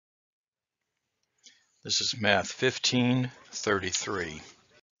This is Math 1533.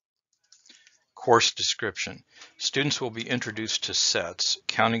 Course description. Students will be introduced to sets,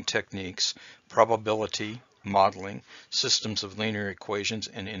 counting techniques, probability, modeling, systems of linear equations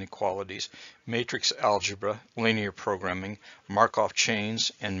and inequalities, matrix algebra, linear programming, Markov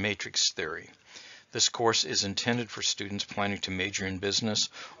chains, and matrix theory. This course is intended for students planning to major in business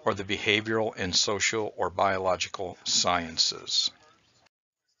or the behavioral and social or biological sciences.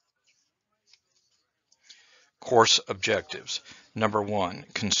 Course objectives. Number 1,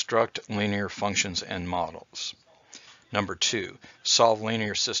 construct linear functions and models. Number 2, solve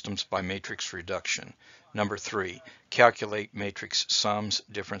linear systems by matrix reduction. Number 3, calculate matrix sums,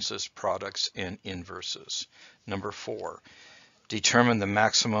 differences, products, and inverses. Number 4, determine the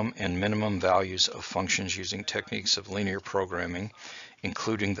maximum and minimum values of functions using techniques of linear programming,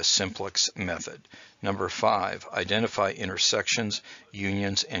 including the simplex method. Number 5, identify intersections,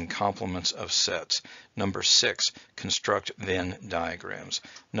 unions, and complements of sets. Number 6, construct Venn diagrams.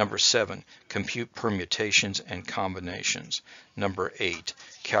 Number 7, compute permutations and combinations. Number 8,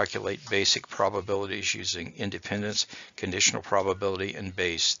 calculate basic probabilities using independence, conditional probability, and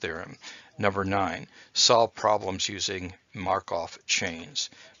Bayes' theorem. Number 9, solve problems using Markov chains.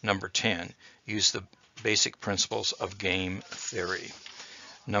 Number 10, use the basic principles of game theory.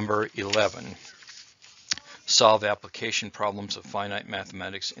 Number 11, solve application problems of finite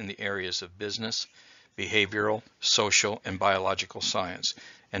mathematics in the areas of business, behavioral, social, and biological science.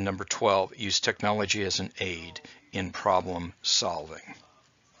 And number 12, use technology as an aid in problem solving.